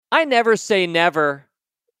I never say never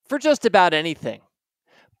for just about anything,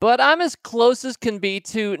 but I'm as close as can be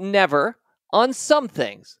to never on some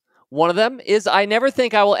things. One of them is I never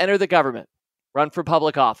think I will enter the government, run for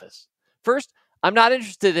public office. First, I'm not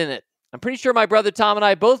interested in it. I'm pretty sure my brother Tom and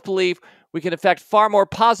I both believe we can effect far more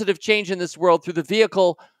positive change in this world through the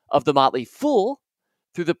vehicle of the Motley Fool,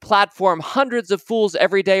 through the platform hundreds of fools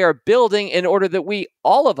every day are building in order that we,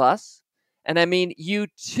 all of us, and I mean you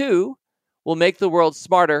too, will make the world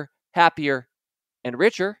smarter, happier, and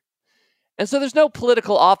richer. And so there's no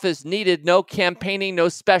political office needed, no campaigning, no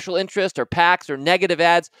special interest or PACs or negative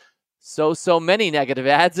ads. So many negative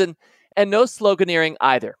ads and no sloganeering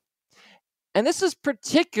either. And this is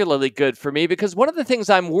particularly good for me because one of the things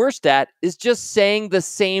I'm worst at is just saying the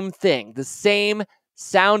same thing, the same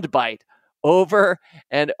soundbite over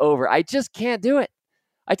and over. I just can't do it.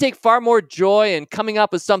 I take far more joy in coming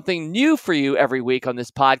up with something new for you every week on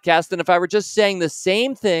this podcast than if I were just saying the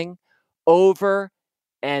same thing over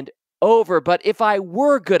and over. But if I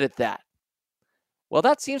were good at that, well,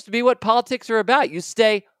 that seems to be what politics are about. You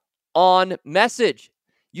stay on message.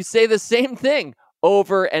 You say the same thing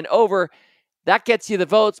over and over. That gets you the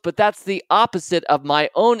votes, but that's the opposite of my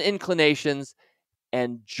own inclinations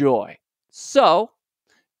and joy. So,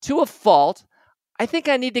 to a fault, I think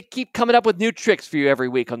I need to keep coming up with new tricks for you every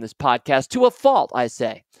week on this podcast. To a fault, I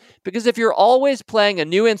say. Because if you're always playing a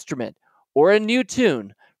new instrument or a new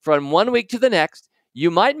tune from one week to the next,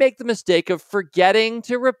 you might make the mistake of forgetting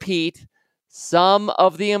to repeat some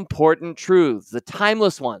of the important truths, the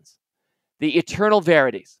timeless ones, the eternal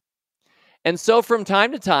verities. And so from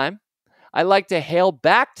time to time, I like to hail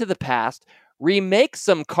back to the past, remake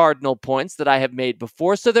some cardinal points that I have made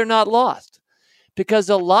before so they're not lost. Because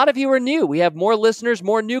a lot of you are new. We have more listeners,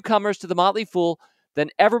 more newcomers to the Motley Fool than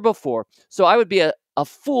ever before. So I would be a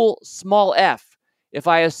fool, small f, if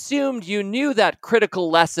I assumed you knew that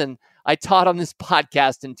critical lesson I taught on this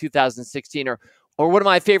podcast in 2016 or one of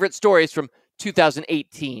my favorite stories from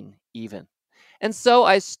 2018 even. And so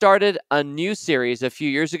I started a new series a few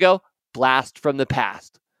years ago, Blast from the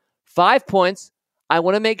Past. 5 points I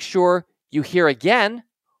want to make sure you hear again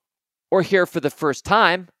or hear for the first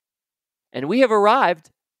time. And we have arrived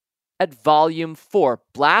at Volume 4,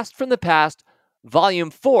 Blast from the Past, Volume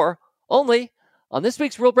 4, only on this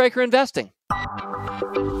week's Rule Breaker Investing.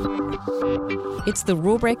 It's the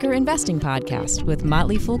Rule Breaker Investing Podcast with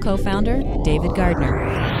Motley Fool co-founder David Gardner.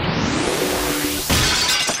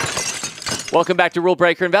 Welcome back to Rule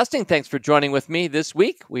Breaker Investing. Thanks for joining with me this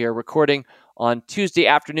week. We are recording on Tuesday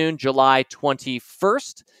afternoon, July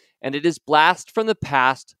 21st, and it is Blast from the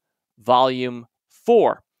Past, Volume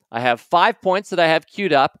 4. I have 5 points that I have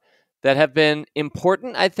queued up that have been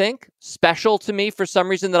important, I think, special to me for some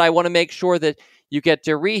reason that I want to make sure that you get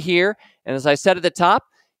to rehear. And as I said at the top,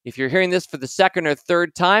 if you're hearing this for the second or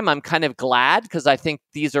third time, I'm kind of glad because I think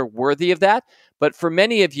these are worthy of that. But for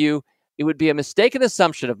many of you, it would be a mistaken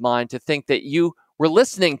assumption of mine to think that you were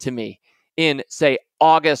listening to me in, say,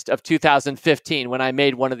 August of 2015 when I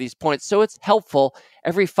made one of these points. So it's helpful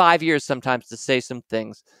every 5 years sometimes to say some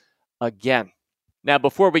things again. Now,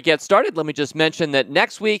 before we get started, let me just mention that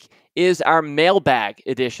next week is our mailbag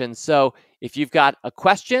edition. So if you've got a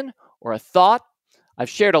question or a thought, I've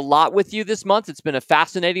shared a lot with you this month. It's been a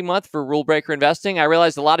fascinating month for Rule Breaker Investing. I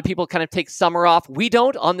realize a lot of people kind of take summer off. We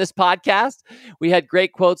don't on this podcast. We had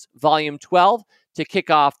Great Quotes Volume 12 to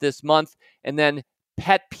kick off this month, and then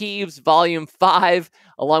Pet Peeves Volume 5,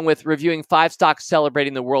 along with reviewing 5 stocks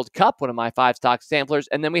celebrating the World Cup, one of my 5 stock samplers.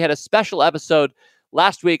 And then we had a special episode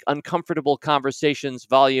last week, Uncomfortable Conversations,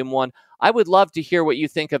 Volume 1. I would love to hear what you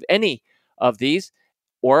think of any of these,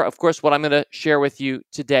 or, of course, what I'm going to share with you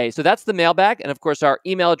today. So that's the mailbag. And, of course, our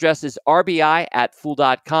email address is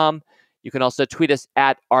rbi@fool.com. You can also tweet us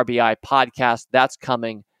at RBI Podcast. That's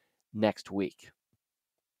coming next week.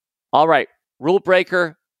 All right, Rule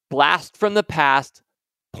Breaker, Blast from the Past,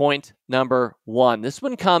 point number 1. This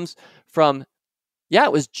one comes from,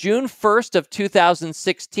 it was June 1st of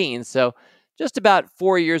 2016. So just about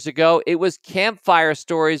 4 years ago. It was Campfire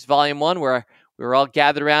Stories Volume 1, where we were all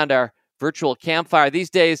gathered around our virtual campfire.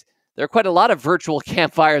 These days, there are quite a lot of virtual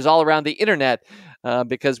campfires all around the internet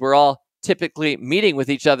because we're all typically meeting with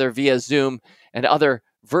each other via Zoom and other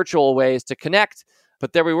virtual ways to connect.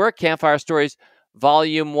 But there we were, Campfire Stories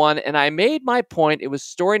Volume 1, and I made my point. It was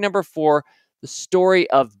story number 4, the story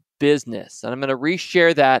of business. And I'm going to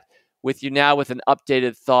reshare that with you now with an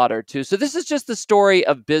updated thought or two. So this is just the story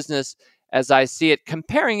of business as I see it,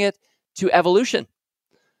 comparing it to evolution.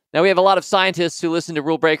 Now, we have a lot of scientists who listen to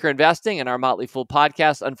Rule Breaker Investing and our Motley Fool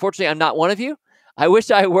podcast. Unfortunately, I'm not one of you. I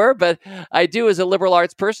wish I were, but I do, as a liberal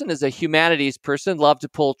arts person, as a humanities person, love to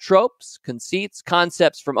pull tropes, conceits,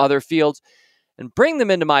 concepts from other fields and bring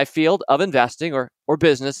them into my field of investing or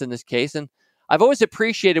business in this case. And I've always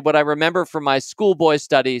appreciated what I remember from my schoolboy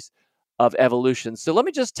studies of evolution. So let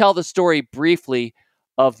me just tell the story briefly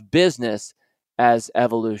of business as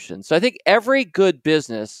evolution. So I think every good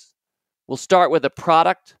business will start with a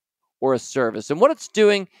product or a service. And what it's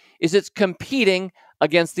doing is it's competing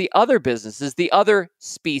against the other businesses, the other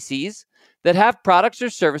species that have products or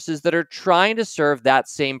services that are trying to serve that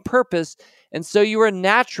same purpose. And so you are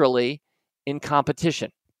naturally in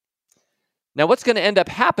competition. Now, what's going to end up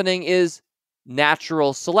happening is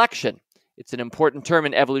natural selection. It's an important term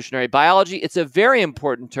in evolutionary biology. It's a very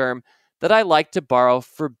important term that I like to borrow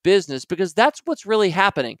for business because that's what's really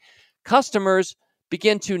happening. Customers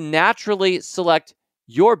begin to naturally select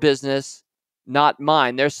your business, not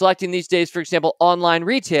mine. They're selecting these days, for example, online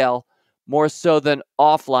retail more so than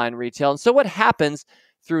offline retail. And so what happens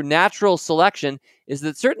through natural selection is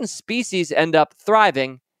that certain species end up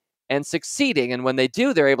thriving and succeeding. And when they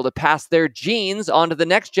do, they're able to pass their genes on to the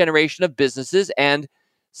next generation of businesses and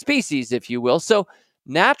species, if you will. So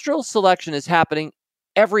natural selection is happening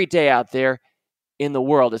every day out there in the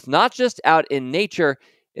world. It's not just out in nature.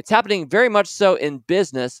 It's happening very much so in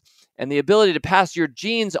business. And the ability to pass your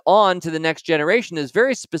genes on to the next generation is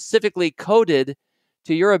very specifically coded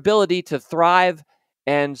to your ability to thrive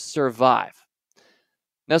and survive.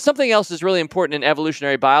 Now, something else is really important in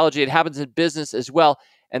evolutionary biology. It happens in business as well,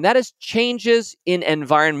 and that is changes in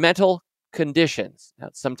environmental conditions. Now,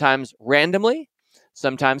 sometimes randomly,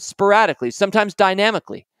 sometimes sporadically, sometimes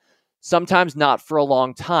dynamically, sometimes not for a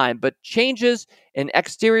long time. But changes in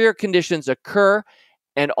exterior conditions occur,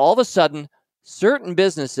 and all of a sudden, certain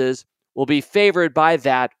businesses will be favored by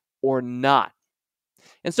that or not.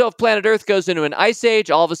 And so if planet Earth goes into an ice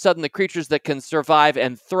age, all of a sudden the creatures that can survive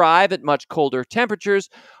and thrive at much colder temperatures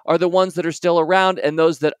are the ones that are still around, and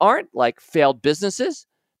those that aren't, like failed businesses,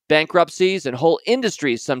 bankruptcies, and whole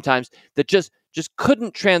industries sometimes that just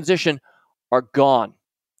couldn't transition, are gone.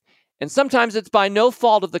 And sometimes it's by no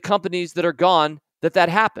fault of the companies that are gone that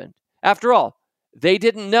happened. After all, they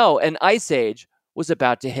didn't know an ice age was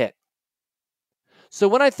about to hit. So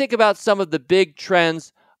when I think about some of the big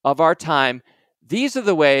trends of our time, these are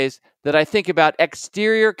the ways that I think about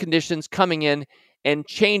exterior conditions coming in and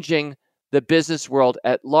changing the business world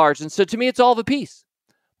at large. And so to me, it's all of a piece.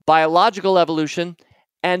 Biological evolution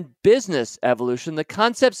and business evolution, the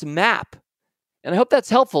concepts map. And I hope that's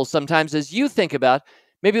helpful sometimes as you think about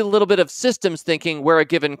maybe a little bit of systems thinking where a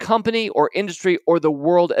given company or industry or the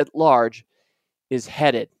world at large is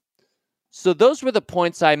headed. So those were the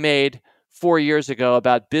points I made 4 years ago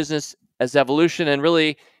about business as evolution. And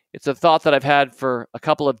really, it's a thought that I've had for a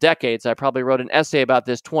couple of decades. I probably wrote an essay about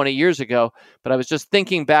this 20 years ago, but I was just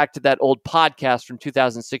thinking back to that old podcast from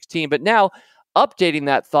 2016. But now, updating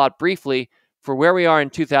that thought briefly for where we are in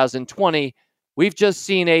 2020, we've just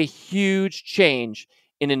seen a huge change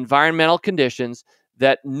in environmental conditions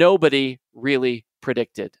that nobody really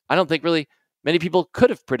predicted. I don't think really many people could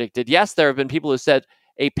have predicted. Yes, there have been people who said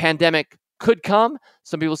a pandemic could come.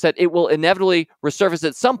 Some people said it will inevitably resurface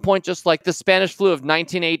at some point, just like the Spanish flu of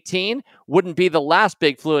 1918 wouldn't be the last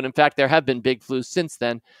big flu. And in fact, there have been big flus since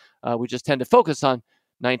then. We just tend to focus on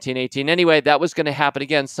 1918. Anyway, that was going to happen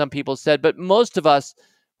again, some people said, but most of us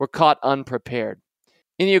were caught unprepared.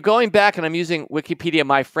 And you're going back, and I'm using Wikipedia,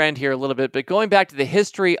 my friend here a little bit, but going back to the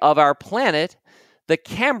history of our planet, the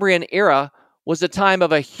Cambrian era was a time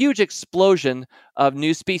of a huge explosion of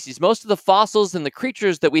new species. Most of the fossils and the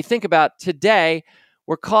creatures that we think about today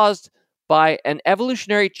were caused by an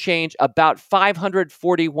evolutionary change about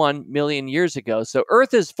 541 million years ago. So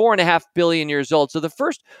Earth is 4.5 billion years old. So the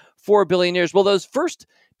first 4 billion years, well, those first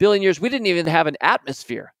billion years, we didn't even have an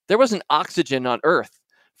atmosphere. There wasn't oxygen on Earth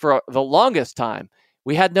for the longest time.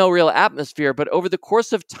 We had no real atmosphere, but over the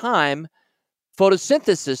course of time,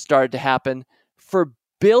 photosynthesis started to happen for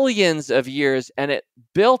billions of years, and it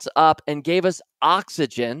built up and gave us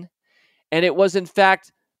oxygen. And it was, in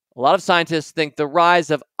fact, a lot of scientists think the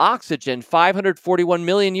rise of oxygen 541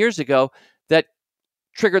 million years ago that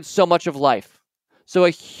triggered so much of life. So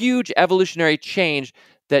a huge evolutionary change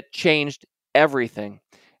that changed everything.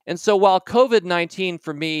 And so while COVID-19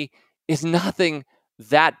 for me is nothing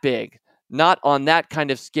that big, not on that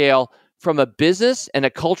kind of scale, from a business and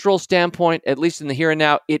a cultural standpoint, at least in the here and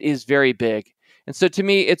now, it is very big. And so to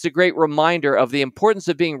me, it's a great reminder of the importance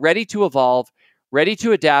of being ready to evolve, ready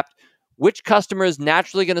to adapt. Which customer is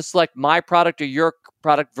naturally going to select my product or your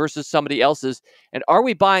product versus somebody else's? And are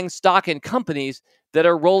we buying stock in companies that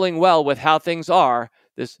are rolling well with how things are,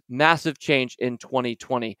 this massive change in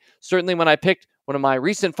 2020? Certainly when I picked One of my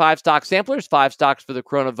recent 5-stock samplers, 5 stocks for the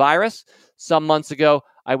coronavirus. Some months ago,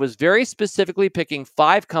 I was very specifically picking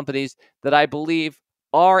 5 companies that I believe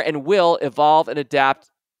are and will evolve and adapt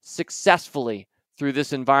successfully through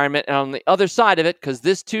this environment. And on the other side of it, because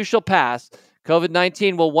this too shall pass,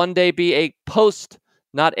 COVID-19 will one day be a post,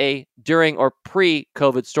 not a during or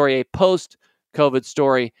pre-COVID story, a post-COVID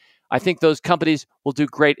story. I think those companies will do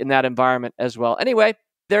great in that environment as well. Anyway,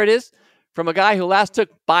 there it is. From a guy who last took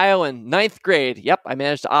bio in 9th grade. Yep, I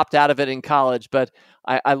managed to opt out of it in college, but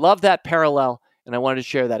I love that parallel, and I wanted to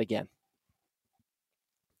share that again.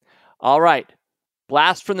 All right,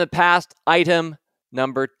 blast from the past item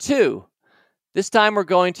number 2. This time we're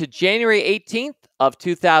going to January 18th of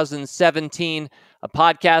 2017, a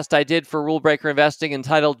podcast I did for Rule Breaker Investing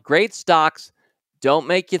entitled Great Stocks Don't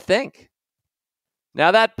Make You Think. Now,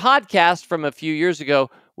 that podcast from a few years ago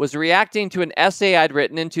was reacting to an essay I'd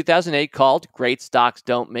written in 2008 called Great Stocks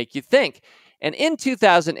Don't Make You Think. And in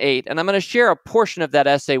 2008, and I'm going to share a portion of that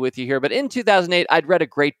essay with you here, but in 2008, I'd read a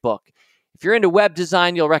great book. If you're into web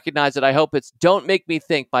design, you'll recognize it. I hope it's Don't Make Me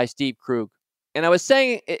Think by Steve Krug. And I was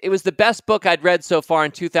saying it was the best book I'd read so far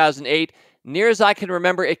in 2008. Near as I can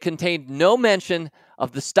remember, it contained no mention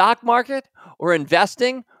of the stock market or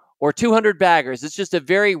investing or 200 baggers. It's just a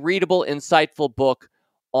very readable, insightful book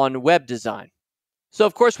on web design. So,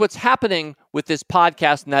 of course, what's happening with this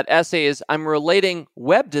podcast and that essay is I'm relating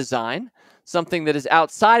web design, something that is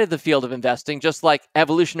outside of the field of investing, just like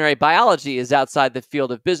evolutionary biology is outside the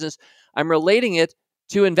field of business. I'm relating it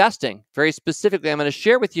to investing. Very specifically, I'm going to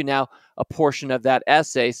share with you now a portion of that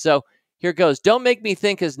essay. So here goes. Don't Make Me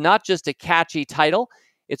Think is not just a catchy title.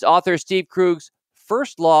 It's author Steve Krug's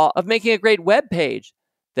first law of making a great web page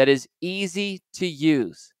that is easy to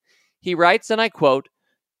use. He writes, and I quote,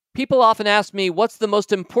 "People often ask me what's the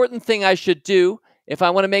most important thing I should do if I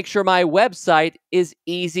want to make sure my website is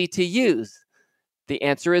easy to use. The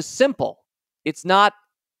answer is simple. It's not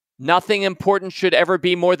nothing important should ever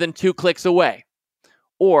be more than 2 clicks away,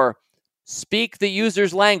 or speak the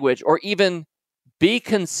user's language, or even be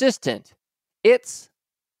consistent. It's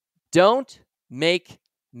don't make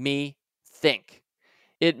me think."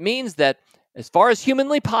 It means that as far as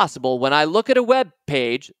humanly possible, when I look at a web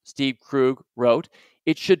page, Steve Krug wrote,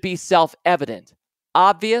 it should be self-evident,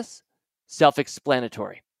 obvious,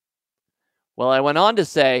 self-explanatory. Well, I went on to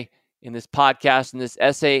say in this podcast, in this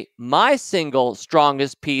essay, my single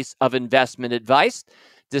strongest piece of investment advice,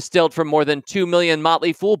 distilled from more than 2 million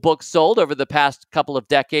Motley Fool books sold over the past couple of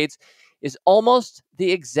decades, is almost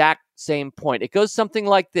the exact same point. It goes something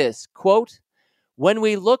like this, quote, "When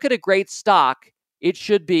we look at a great stock, it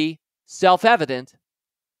should be self-evident,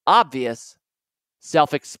 obvious,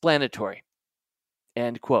 self-explanatory,"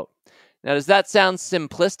 end quote. Now, does that sound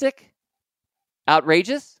simplistic?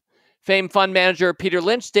 Outrageous? Famed fund manager Peter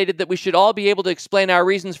Lynch stated that we should all be able to explain our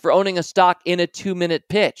reasons for owning a stock in a 2-minute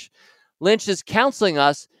pitch. Lynch is counseling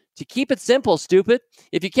us to keep it simple, stupid.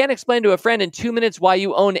 If you can't explain to a friend in 2 minutes why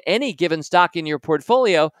you own any given stock in your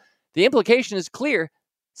portfolio, the implication is clear: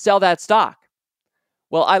 sell that stock.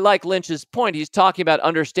 Well, I like Lynch's point. He's talking about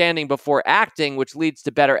understanding before acting, which leads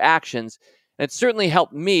to better actions. And it certainly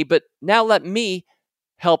helped me, but now let me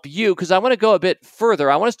help you, because I want to go a bit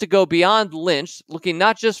further. I want us to go beyond Lynch, looking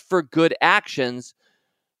not just for good actions,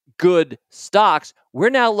 good stocks. We're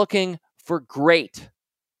now looking for great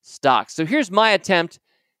stocks. So here's my attempt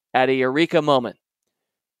at a eureka moment.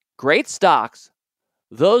 Great stocks,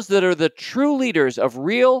 those that are the true leaders of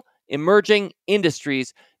real emerging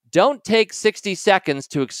industries, don't take 60 seconds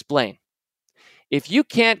to explain. If you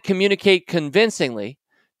can't communicate convincingly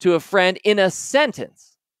to a friend in a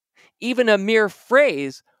sentence, even a mere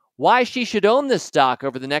phrase, why she should own this stock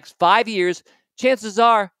over the next 5 years, chances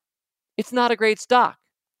are it's not a great stock.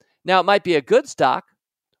 Now, it might be a good stock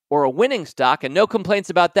or a winning stock, and no complaints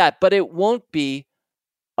about that, but it won't be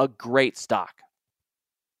a great stock.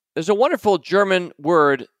 There's a wonderful German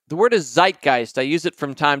word. The word is Zeitgeist. I use it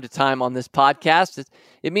from time to time on this podcast.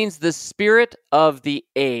 It means the spirit of the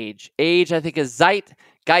age. Age, I think, is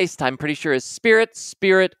Zeitgeist, I'm pretty sure, is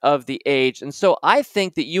spirit of the age. And so I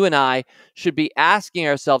think that you and I should be asking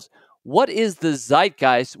ourselves, what is the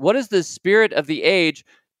zeitgeist? What is the spirit of the age?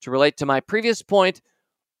 To relate to my previous point,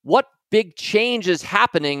 what big change is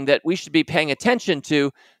happening that we should be paying attention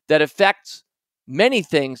to that affects many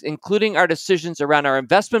things, including our decisions around our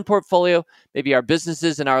investment portfolio, maybe our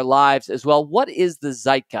businesses and our lives as well? What is the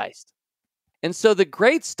zeitgeist? And so the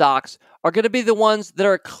great stocks are going to be the ones that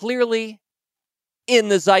are clearly in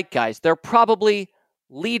the zeitgeist. They're probably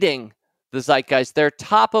leading the zeitgeist. They're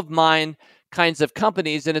top of mind kinds of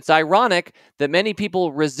companies. And it's ironic that many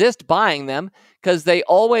people resist buying them because they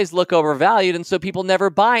always look overvalued. And so people never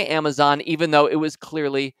buy Amazon, even though it was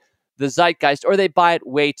clearly the zeitgeist, or they buy it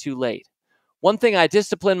way too late. One thing I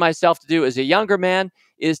discipline myself to do as a younger man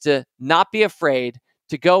is to not be afraid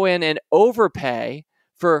to go in and overpay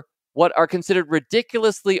for what are considered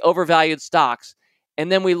ridiculously overvalued stocks.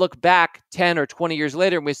 And then we look back 10 or 20 years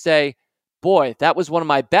later and we say, boy, that was one of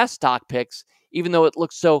my best stock picks, even though it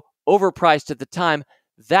looked so overpriced at the time.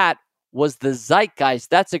 That was the zeitgeist.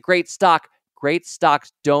 That's a great stock. Great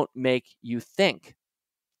stocks don't make you think.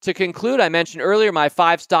 To conclude, I mentioned earlier my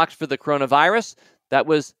 5 stocks for the coronavirus. That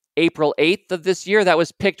was April 8th of this year. That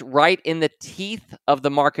was picked right in the teeth of the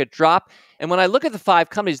market drop. And when I look at the 5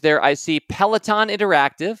 companies there, I see Peloton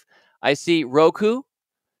Interactive, I see Roku,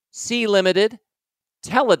 Sea Limited,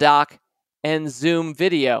 Teladoc, and Zoom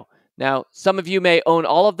Video. Now, some of you may own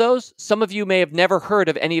all of those. Some of you may have never heard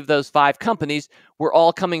of any of those 5 companies. We're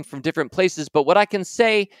all coming from different places. But what I can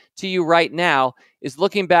say to you right now is,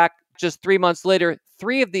 looking back just 3 months later,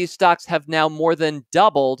 3 of these stocks have now more than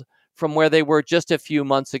doubled from where they were just a few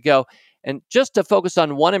months ago. And just to focus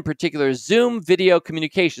on one in particular, Zoom Video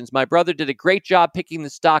Communications. My brother did a great job picking the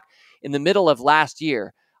stock in the middle of last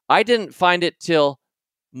year. I didn't find it till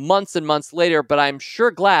months and months later, but I'm sure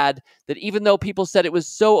glad that even though people said it was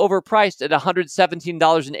so overpriced at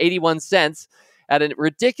 $117.81 at a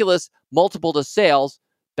ridiculous multiple to sales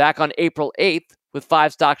back on April 8th with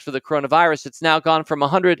 5 stocks for the coronavirus, it's now gone from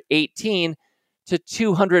 118 to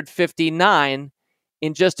 259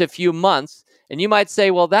 in just a few months. And you might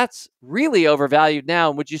say, well, that's really overvalued now.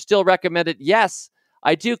 Would you still recommend it? Yes,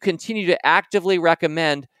 I do continue to actively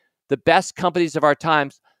recommend the best companies of our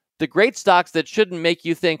times, the great stocks that shouldn't make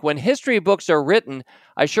you think. When history books are written,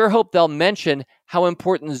 I sure hope they'll mention how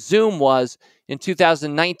important Zoom was in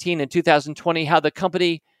 2019 and 2020, how the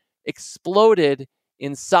company exploded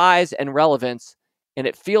in size and relevance. And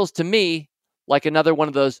it feels to me like another one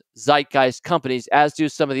of those zeitgeist companies, as do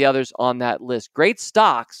some of the others on that list. Great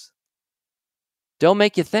stocks don't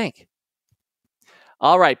make you think.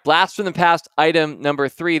 All right, blast from the past, item number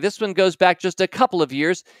 3. This one goes back just a couple of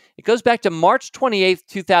years. It goes back to March 28th,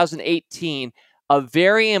 2018, a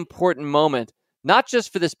very important moment, not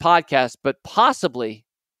just for this podcast, but possibly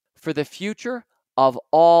for the future of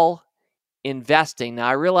all investing. Now,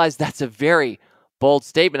 I realize that's a very bold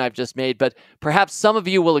statement I've just made, but perhaps some of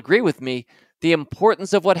you will agree with me, the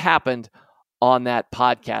importance of what happened on that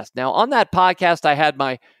podcast. Now, on that podcast, I had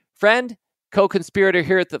my friend, co-conspirator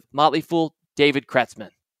here at the Motley Fool, David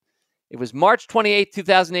Kretzmann. It was March 28,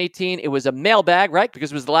 2018. It was a mailbag, right?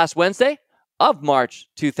 Because it was the last Wednesday of March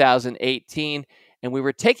 2018. And we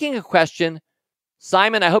were taking a question.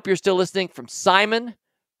 Simon, I hope you're still listening, from Simon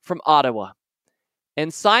from Ottawa.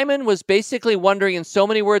 And Simon was basically wondering, in so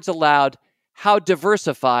many words aloud, how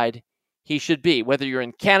diversified he should be. Whether you're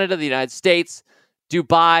in Canada, the United States,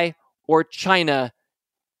 Dubai, or China,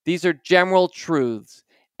 these are general truths.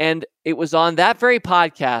 And it was on that very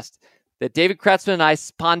podcast that David Kretzmann and I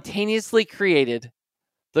spontaneously created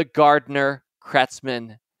the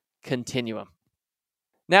Gardner-Kretzmann Continuum.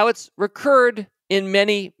 Now, it's recurred in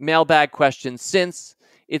many mailbag questions since.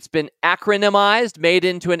 It's been acronymized, made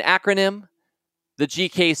into an acronym, the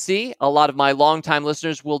GKC. A lot of my longtime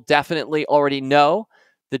listeners will definitely already know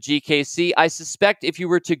the GKC. I suspect if you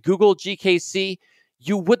were to Google GKC,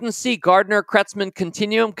 you wouldn't see Gardner-Kretzmann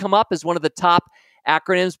Continuum come up as one of the top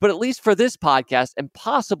acronyms, but at least for this podcast, and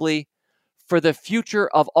possibly for the future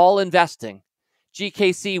of all investing,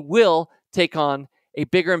 GKC will take on a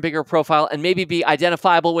bigger and bigger profile and maybe be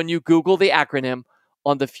identifiable when you Google the acronym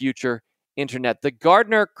on the future internet. The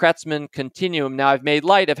Gardner-Kretzmann Continuum. Now, I've made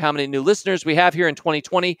light of how many new listeners we have here in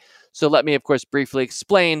 2020, so let me, of course, briefly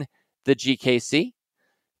explain the GKC.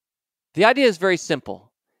 The idea is very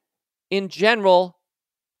simple. In general,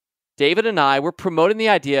 David and I were promoting the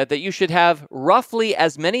idea that you should have roughly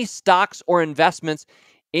as many stocks or investments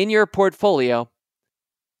in your portfolio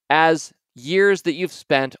as years that you've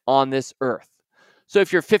spent on this earth. So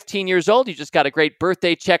if you're 15 years old, you just got a great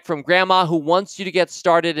birthday check from grandma who wants you to get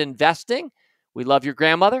started investing. We love your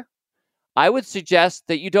grandmother. I would suggest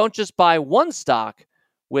that you don't just buy one stock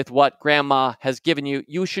with what grandma has given you.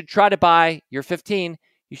 You should try to buy, you're 15,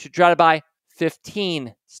 you should try to buy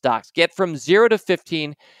 15 stocks. Get from 0 to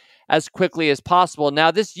 15 as quickly as possible. Now,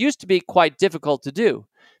 this used to be quite difficult to do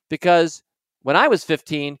because when I was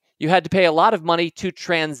 15, you had to pay a lot of money to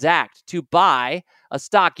transact, to buy a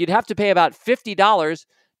stock. You'd have to pay about $50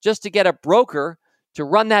 just to get a broker to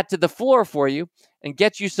run that to the floor for you and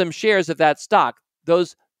get you some shares of that stock.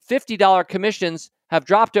 Those $50 commissions have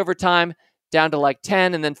dropped over time down to like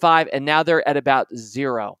 10 and then 5, and now they're at about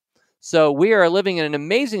 0. So we are living in an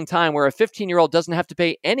amazing time where a 15-year-old doesn't have to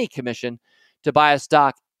pay any commission to buy a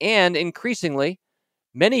stock. And increasingly,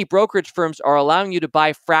 many brokerage firms are allowing you to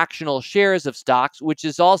buy fractional shares of stocks, which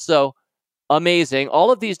is also amazing.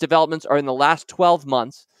 All of these developments are in the last 12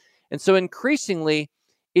 months. And so increasingly,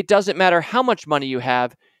 it doesn't matter how much money you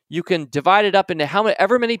have. You can divide it up into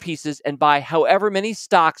however many pieces and buy however many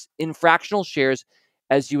stocks in fractional shares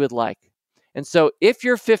as you would like. And so if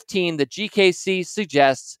you're 15, the GKC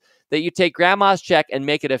suggests that you take grandma's check and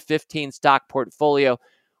make it a 15 stock portfolio,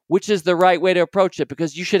 which is the right way to approach it,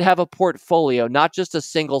 because you should have a portfolio, not just a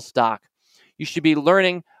single stock. You should be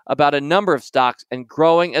learning about a number of stocks and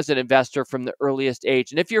growing as an investor from the earliest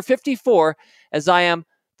age. And if you're 54, as I am,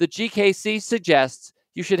 the GKC suggests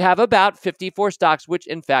you should have about 54 stocks, which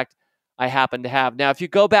in fact I happen to have. Now, if you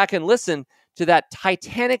go back and listen to that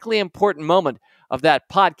titanically important moment of that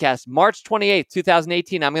podcast, March 28th,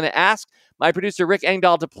 2018, I'm going to ask my producer, Rick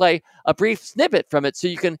Engdahl, to play a brief snippet from it so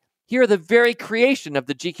you can hear the very creation of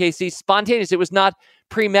the GKC spontaneous. It was not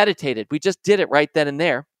premeditated. We just did it right then and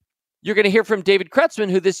there. You're going to hear from David Kretzmann,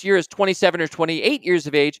 who this year is 27 or 28 years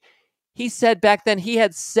of age. He said back then he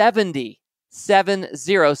had 70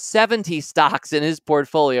 stocks in his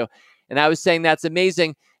portfolio. And I was saying that's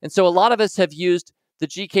amazing. And so a lot of us have used the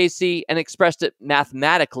GKC and expressed it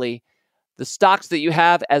mathematically. The stocks that you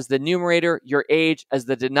have as the numerator, your age as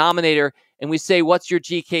the denominator. And we say, what's your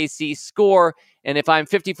GKC score? And if I'm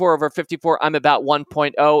 54 over 54, I'm about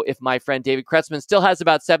 1.0. If my friend David Kretzmann still has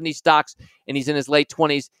about 70 stocks and he's in his late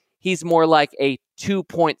 20s, he's more like a 2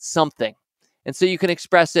 point something. And so you can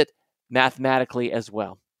express it mathematically as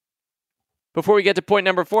well. Before we get to point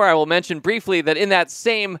number 4, I will mention briefly that in that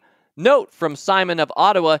same note from Simon of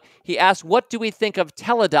Ottawa, he asked, what do we think of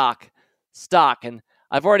Teladoc stock? And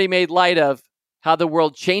I've already made light of how the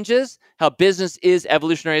world changes, how business is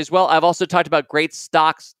evolutionary as well. I've also talked about great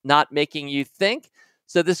stocks not making you think.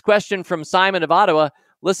 So this question from Simon of Ottawa,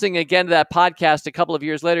 listening again to that podcast a couple of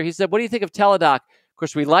years later, he said, what do you think of Teladoc? Of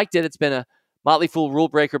course, we liked it. It's been a Motley Fool rule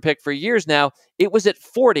breaker pick for years now. It was at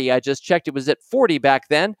 40. I just checked. It was at 40 back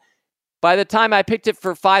then. By the time I picked it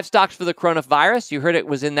for 5 stocks for the coronavirus, you heard it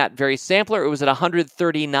was in that very sampler. It was at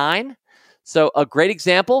 139. So a great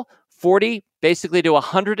example, 40 basically to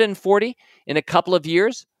 140 in a couple of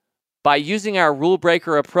years by using our rule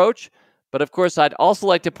breaker approach. But of course, I'd also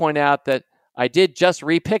like to point out that I did just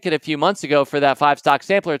repick it a few months ago for that 5-stock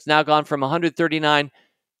sampler. It's now gone from 139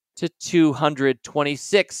 to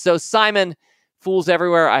 226. So Simon, fools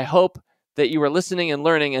everywhere, I hope that you were listening and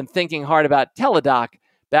learning and thinking hard about Teladoc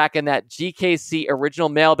back in that GKC original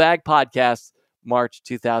mailbag podcast, March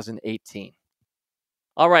 2018.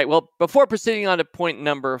 All right, well, before proceeding on to point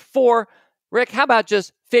number 4, Rick, how about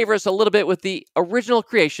just favor us a little bit with the original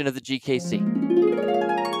creation of the GKC?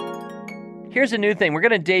 Here's a new thing. We're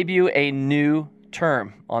going to debut a new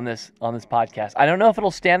term on this podcast. I don't know if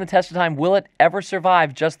it'll stand the test of time. Will it ever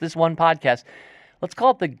survive just this one podcast? Let's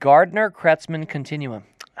call it the Gardner-Kretzmann Continuum.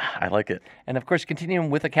 I like it. And of course, Continuum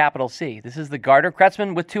with a capital C. This is the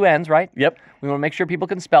Gardner-Kretzmann with 2 N's, right? Yep. We want to make sure people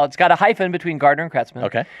can spell it. It's got a hyphen between Gardner and Kretzmann.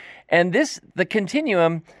 Okay. And the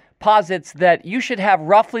Continuum posits that you should have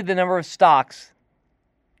roughly the number of stocks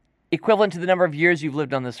equivalent to the number of years you've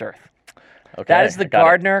lived on this earth. Okay. That is the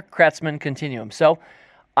Gardner-Kretzmann Continuum. So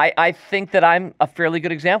I think that I'm a fairly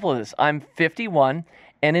good example of this. I'm 51,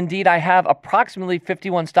 and indeed I have approximately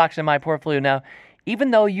 51 stocks in my portfolio now.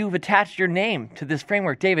 Even though you've attached your name to this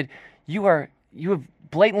framework, David, you have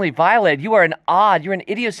blatantly violated. You're an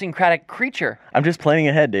idiosyncratic creature. I'm just planning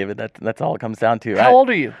ahead, David. That's all it comes down to. How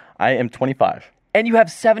old are you? I am 25. And you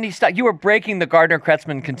have 70 stocks. You are breaking the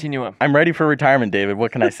Gardner-Kretzmann Continuum. I'm ready for retirement, David.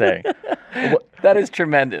 What can I say? That is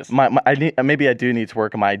tremendous. Maybe I do need to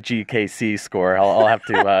work on my GKC score. I'll have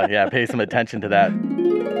to pay some attention to that.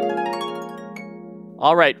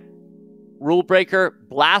 All right. Rule breaker,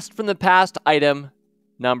 blast from the past item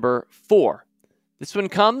number 4. This one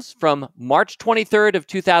comes from March 23rd of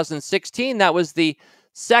 2016. That was the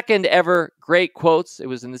second ever Great Quotes. It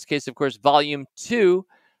was, in this case, of course, Volume 2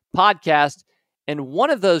 podcast. And one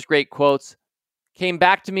of those great quotes came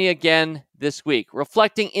back to me again this week,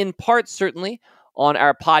 reflecting in part, certainly, on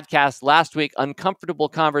our podcast last week, Uncomfortable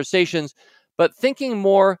Conversations, but thinking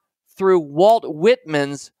more through Walt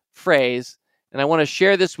Whitman's phrase. And I want to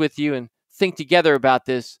share this with you and think together about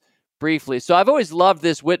this briefly. So I've always loved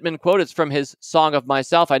this Whitman quote. It's from his Song of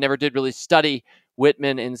Myself. I never did really study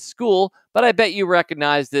Whitman in school, but I bet you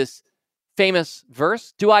recognize this famous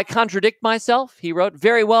verse. Do I contradict myself? He wrote.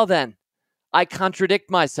 Very well then. I contradict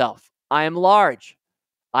myself. I am large.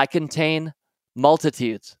 I contain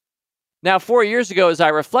multitudes. Now, 4 years ago, as I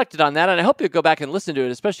reflected on that, and I hope you'll go back and listen to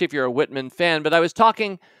it, especially if you're a Whitman fan, but I was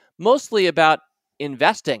talking mostly about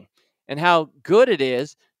investing and how good it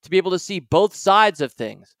is to be able to see both sides of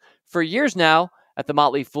things. For years now at The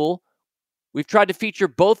Motley Fool, we've tried to feature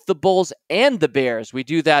both the Bulls and the Bears. We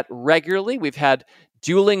do that regularly. We've had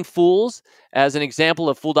Dueling Fools as an example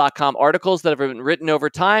of Fool.com articles that have been written over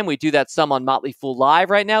time. We do that some on Motley Fool Live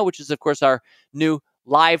right now, which is, of course, our new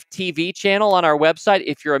live TV channel on our website.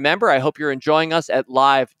 If you're a member, I hope you're enjoying us at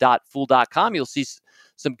live.fool.com. You'll see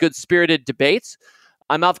some good-spirited debates.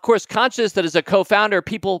 I'm, of course, conscious that as a co-founder,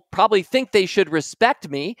 people probably think they should respect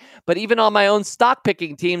me, but even on my own stock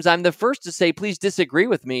picking teams, I'm the first to say, please disagree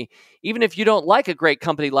with me. Even if you don't like a great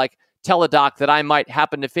company like Teladoc that I might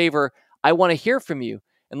happen to favor, I want to hear from you,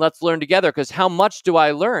 and let's learn together, because how much do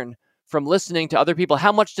I learn from listening to other people?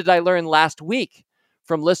 How much did I learn last week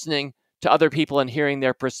from listening to other people and hearing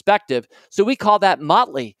their perspective? So we call that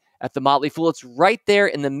Motley at The Motley Fool. It's right there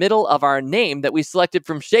in the middle of our name that we selected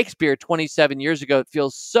from Shakespeare 27 years ago. It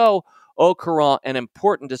feels so au courant and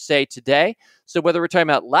important to say today. So whether we're talking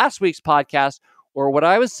about last week's podcast or what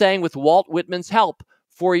I was saying with Walt Whitman's help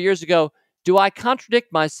 4 years ago, do I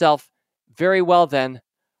contradict myself? Very well then.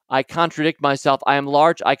 I contradict myself. I am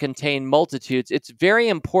large. I contain multitudes. It's very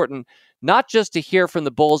important not just to hear from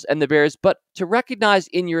the Bulls and the Bears, but to recognize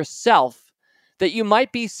in yourself that you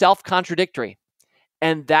might be self-contradictory.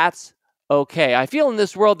 And that's okay. I feel in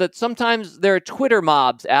this world that sometimes there are Twitter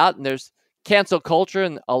mobs out, and there's cancel culture,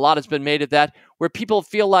 and a lot has been made of that, where people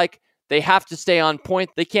feel like they have to stay on point.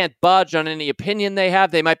 They can't budge on any opinion they have.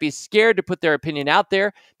 They might be scared to put their opinion out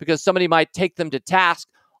there because somebody might take them to task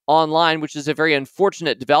online, which is a very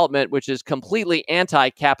unfortunate development, which is completely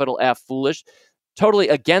anti-capital F foolish, totally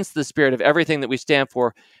against the spirit of everything that we stand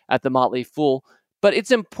for at The Motley Fool. But it's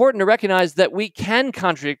important to recognize that we can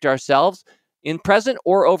contradict ourselves in present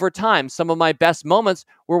or over time. Some of my best moments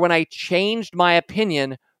were when I changed my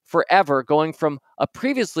opinion forever, going from a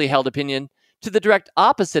previously held opinion to the direct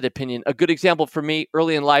opposite opinion. A good example for me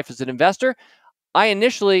early in life as an investor, I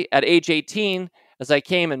initially, at age 18, as I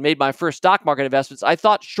came and made my first stock market investments, I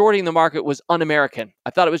thought shorting the market was un-American.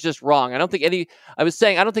 I thought it was just wrong. I don't think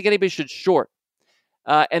anybody should short.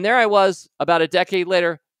 And there I was about a decade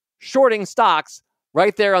later, shorting stocks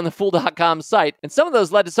right there on the Fool.com site. And some of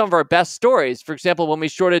those led to some of our best stories. For example, when we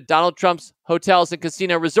shorted Donald Trump's hotels and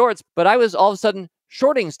casino resorts, but I was all of a sudden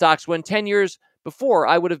shorting stocks when 10 years before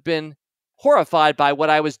I would have been horrified by what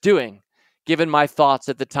I was doing, given my thoughts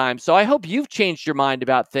at the time. So I hope you've changed your mind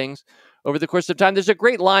about things over the course of time. There's a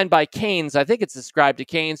great line by Keynes. I think it's ascribed to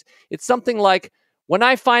Keynes. It's something like, when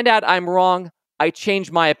I find out I'm wrong, I change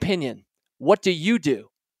my opinion. What do you do?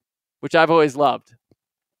 Which I've always loved.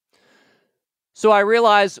 So I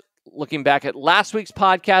realize, looking back at last week's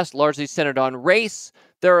podcast, largely centered on race,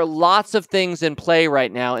 there are lots of things in play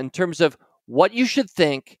right now in terms of what you should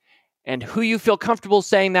think and who you feel comfortable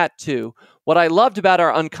saying that to. What I loved about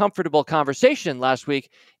our uncomfortable conversation last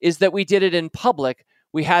week is that we did it in public.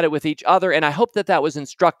 We had it with each other, and I hope that that was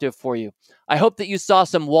instructive for you. I hope that you saw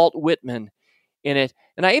some Walt Whitman in it.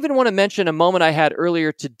 And I even want to mention a moment I had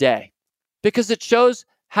earlier today, because it shows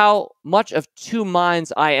how much of two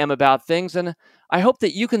minds I am about things, and I hope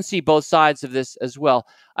that you can see both sides of this as well.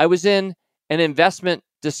 I was in an investment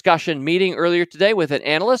discussion meeting earlier today with an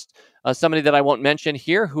analyst, somebody that I won't mention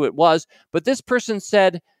here who it was, but this person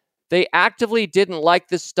said they actively didn't like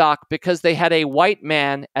this stock because they had a white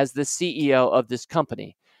man as the CEO of this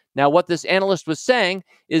company. Now, what this analyst was saying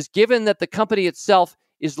is, given that the company itself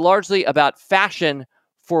is largely about fashion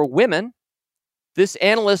for women, this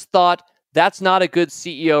analyst thought that's not a good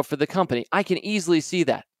CEO for the company. I can easily see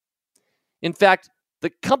that. In fact,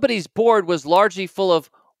 the company's board was largely full of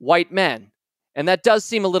white men. And that does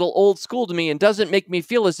seem a little old school to me and doesn't make me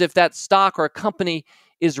feel as if that stock or company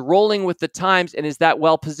is rolling with the times and is that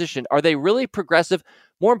well positioned. Are they really progressive?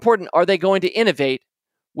 More important, are they going to innovate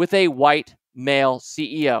with a white male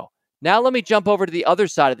CEO? Now let me jump over to the other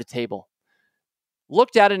side of the table.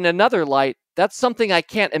 Looked at it in another light, that's something I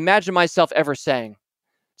can't imagine myself ever saying.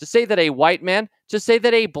 To say that a white man, to say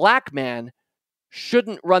that a black man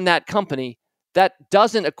shouldn't run that company, that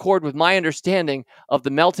doesn't accord with my understanding of the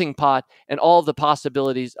melting pot and all of the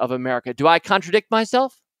possibilities of America. Do I contradict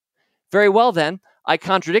myself? Very well then, I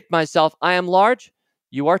contradict myself. I am large,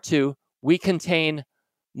 you are too. We contain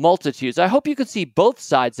multitudes. I hope you can see both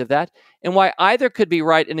sides of that and why either could be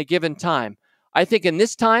right in a given time. I think in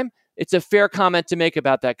this time, it's a fair comment to make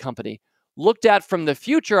about that company. Looked at from the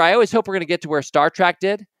future, I always hope we're going to get to where Star Trek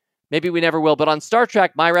did. Maybe we never will, but on Star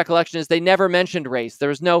Trek, my recollection is they never mentioned race. There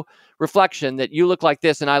was no reflection that you look like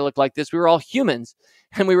this and I look like this. We were all humans,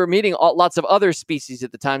 and we were meeting lots of other species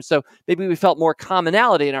at the time, so maybe we felt more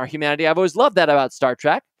commonality in our humanity. I've always loved that about Star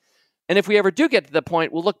Trek. And if we ever do get to the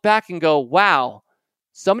point, we'll look back and go, wow,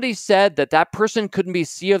 somebody said that person couldn't be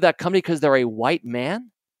CEO of that company because they're a white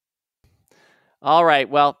man? All right,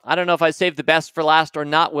 well, I don't know if I saved the best for last or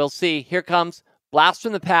not. We'll see. Here comes Blast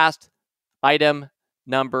from the Past, item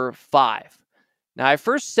number 5. Now, I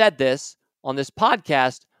first said this on this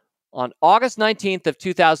podcast on August 19th of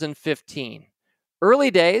 2015.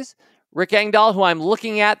 Early days, Rick Engdahl, who I'm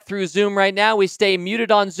looking at through Zoom right now, we stay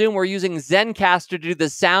muted on Zoom. We're using Zencastr to do the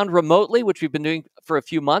sound remotely, which we've been doing for a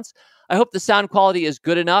few months. I hope the sound quality is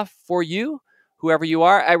good enough for you, whoever you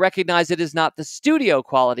are. I recognize it is not the studio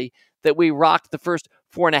quality that we rocked the first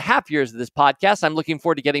 4.5 years of this podcast. I'm looking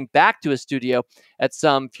forward to getting back to a studio at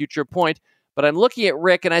some future point. But I'm looking at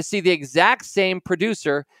Rick and I see the exact same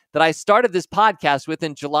producer that I started this podcast with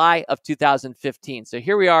in July of 2015. So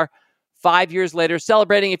here we are, 5 years later,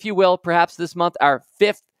 celebrating, if you will, perhaps this month, our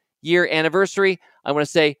 5th year anniversary. I want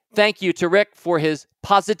to say thank you to Rick for his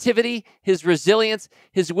positivity, his resilience,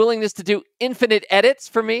 his willingness to do infinite edits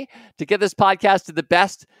for me to get this podcast to the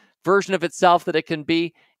best version of itself that it can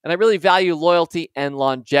be. And I really value loyalty and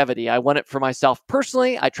longevity. I want it for myself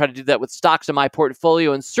personally. I try to do that with stocks in my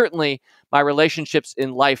portfolio and certainly my relationships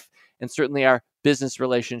in life and certainly our business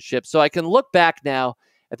relationships. So I can look back now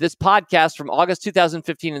at this podcast from August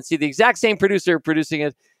 2015 and see the exact same producer producing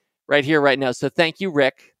it right here, right now. So thank you,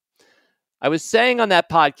 Rick. I was saying on that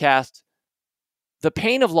podcast, the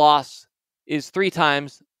pain of loss is 3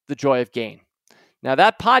 times the joy of gain. Now,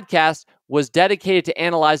 that podcast was dedicated to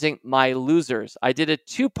analyzing my losers. I did a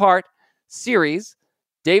 2-part series,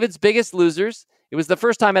 David's Biggest Losers. It was the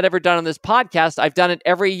first time I'd ever done on this podcast. I've done it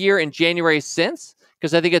every year in January since,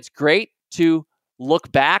 because I think it's great to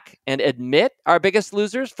look back and admit our biggest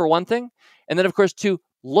losers, for one thing. And then, of course, to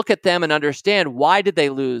look at them and understand why did they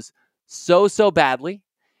lose so badly.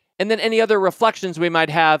 And then any other reflections we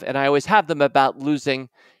might have, and I always have them about losing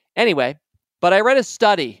anyway. But I read a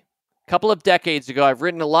study couple of decades ago. I've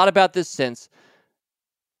written a lot about this since.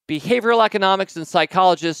 Behavioral economics and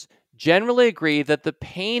psychologists generally agree that the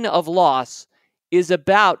pain of loss is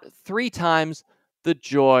about 3 times the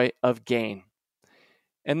joy of gain.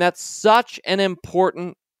 And that's such an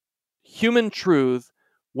important human truth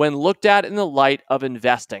when looked at in the light of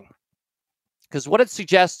investing. Because what it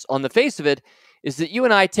suggests on the face of it is that you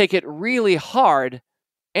and I take it really hard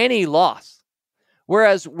any loss.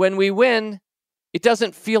 Whereas when we win, it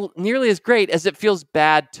doesn't feel nearly as great as it feels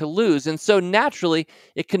bad to lose. And so naturally,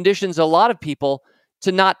 it conditions a lot of people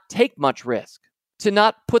to not take much risk, to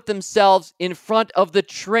not put themselves in front of the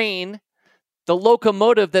train, the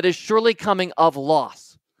locomotive that is surely coming of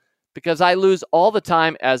loss. Because I lose all the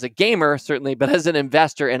time as a gamer, certainly, but as an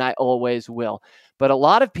investor, and I always will. But a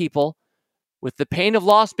lot of people, with the pain of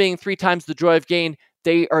loss being 3 times the joy of gain,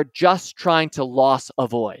 they are just trying to loss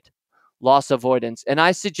avoidance. And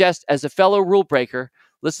I suggest, as a fellow rule breaker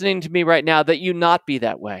listening to me right now, that you not be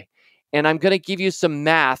that way. And I'm going to give you some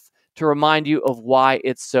math to remind you of why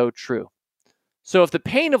it's so true. So if the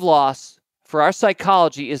pain of loss for our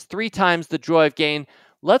psychology is 3 times the joy of gain,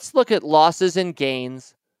 let's look at losses and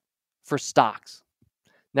gains for stocks.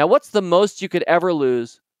 Now, what's the most you could ever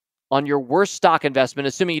lose on your worst stock investment,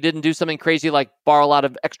 assuming you didn't do something crazy like borrow a lot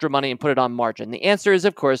of extra money and put it on margin? The answer is,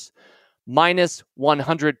 of course, minus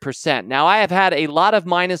 100%. Now, I have had a lot of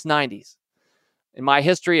minus 90s in my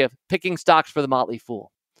history of picking stocks for the Motley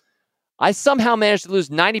Fool. I somehow managed to lose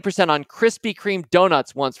 90% on Krispy Kreme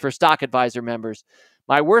donuts once for Stock Advisor members.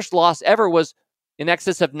 My worst loss ever was in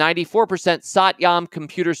excess of 94% Satyam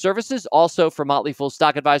Computer Services, also for Motley Fool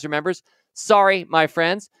Stock Advisor members. Sorry, my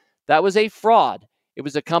friends, that was a fraud. It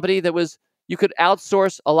was a company that you could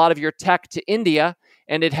outsource a lot of your tech to India,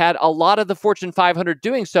 and it had a lot of the Fortune 500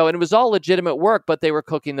 doing so, and it was all legitimate work, but they were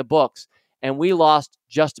cooking the books. And we lost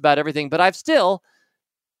just about everything. But I've still,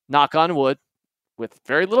 knock on wood, with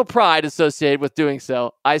very little pride associated with doing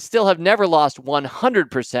so, I still have never lost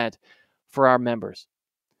 100% for our members.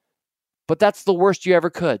 But that's the worst you ever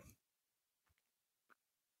could.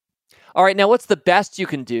 All right, now what's the best you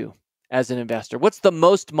can do as an investor? What's the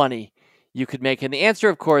most money you could make? And the answer,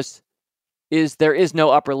 of course, is there is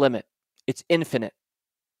no upper limit. It's infinite.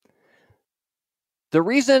 The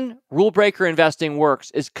reason rule breaker investing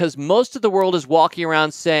works is because most of the world is walking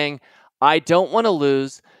around saying, I don't want to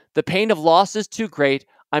lose. The pain of loss is too great.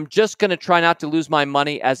 I'm just going to try not to lose my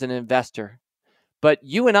money as an investor. But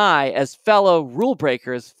you and I, as fellow rule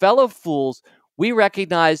breakers, fellow fools, we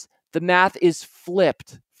recognize the math is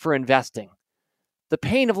flipped for investing. The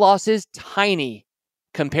pain of loss is tiny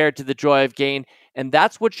compared to the joy of gain, and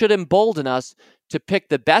that's what should embolden us to pick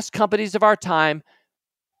the best companies of our time,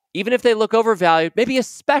 even if they look overvalued, maybe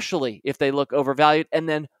especially if they look overvalued, and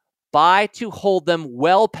then buy to hold them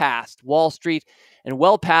well past Wall Street and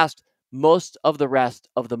well past most of the rest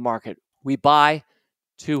of the market. We buy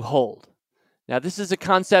to hold. Now, this is a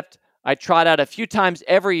concept I trot out a few times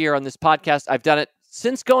every year on this podcast. I've done it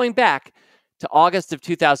since going back to August of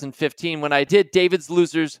 2015 when I did David's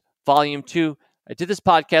Losers Volume 2. I did this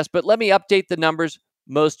podcast, but let me update the numbers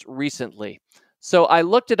most recently. So I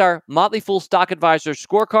looked at our Motley Fool Stock Advisor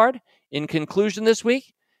scorecard in conclusion this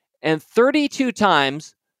week, and 32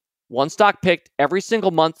 times, one stock picked every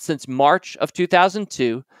single month since March of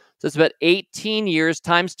 2002. So it's about 18 years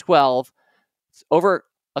times 12. It's over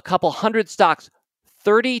a couple hundred stocks.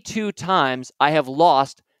 32 times I have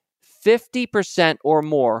lost 50% or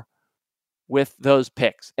more with those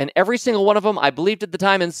picks. And every single one of them I believed at the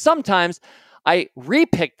time, and sometimes I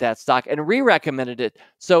repicked that stock and re-recommended it.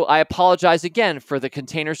 So I apologize again for the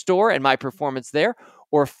Container Store and my performance there,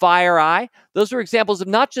 or FireEye. Those are examples of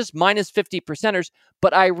not just minus 50%ers,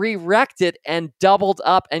 but I re-recced it and doubled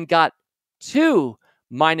up and got 2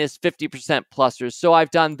 minus 50% plusers. So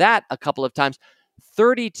I've done that a couple of times,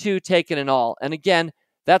 32 taken in all. And again,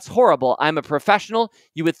 that's horrible. I'm a professional.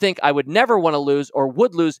 You would think I would never want to lose or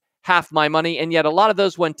would lose half my money, and yet a lot of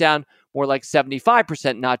those went down more like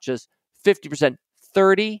 75%, not just 50%,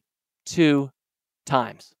 32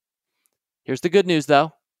 times. Here's the good news,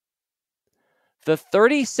 though. The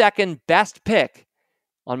 32nd best pick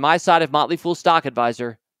on my side of Motley Fool Stock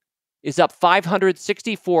Advisor is up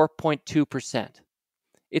 564.2%.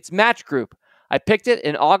 It's Match Group. I picked it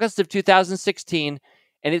in August of 2016,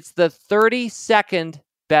 and it's the 32nd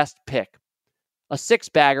best pick. A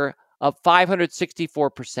six-bagger of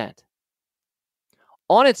 564%.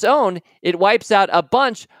 On its own, it wipes out a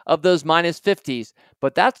bunch of those minus 50s,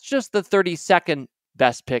 but that's just the 32nd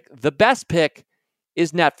best pick. The best pick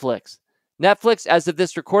is Netflix. Netflix, as of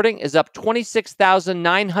this recording, is up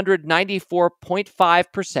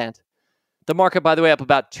 26,994.5%. The market, by the way, up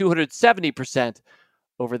about 270%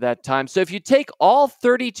 over that time. So if you take all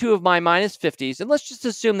 32 of my minus 50s, and let's just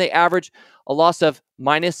assume they average a loss of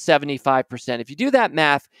minus 75%. If you do that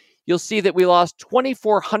math, you'll see that we lost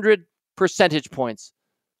 2,400 percentage points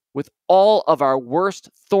with all of our worst,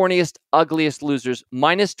 thorniest, ugliest losers,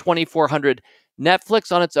 minus 2,400.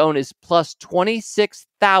 Netflix on its own is plus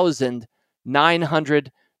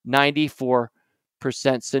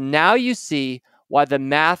 26,994%. So now you see why the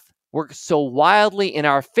math works so wildly in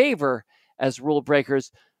our favor as rule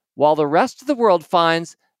breakers, while the rest of the world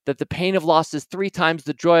finds that the pain of loss is 3 times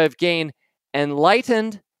the joy of gain.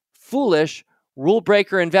 Enlightened, foolish, rule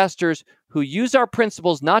breaker investors who use our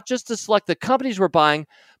principles not just to select the companies we're buying,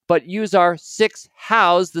 but use our 6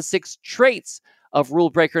 hows, the 6 traits of rule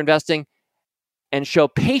breaker investing, and show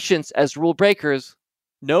patience as rule breakers,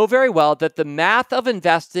 know very well that the math of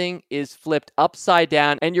investing is flipped upside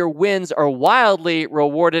down and your wins are wildly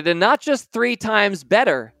rewarded, and not just 3 times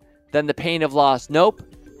better than the pain of loss. Nope,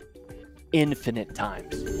 infinite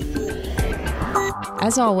times.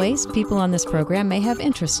 As always, people on this program may have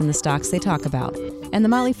interest in the stocks they talk about, and the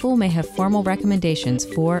Motley Fool may have formal recommendations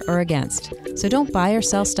for or against. So don't buy or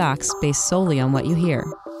sell stocks based solely on what you hear.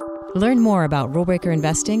 Learn more about rule breaker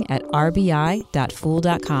investing at rbi.fool.com.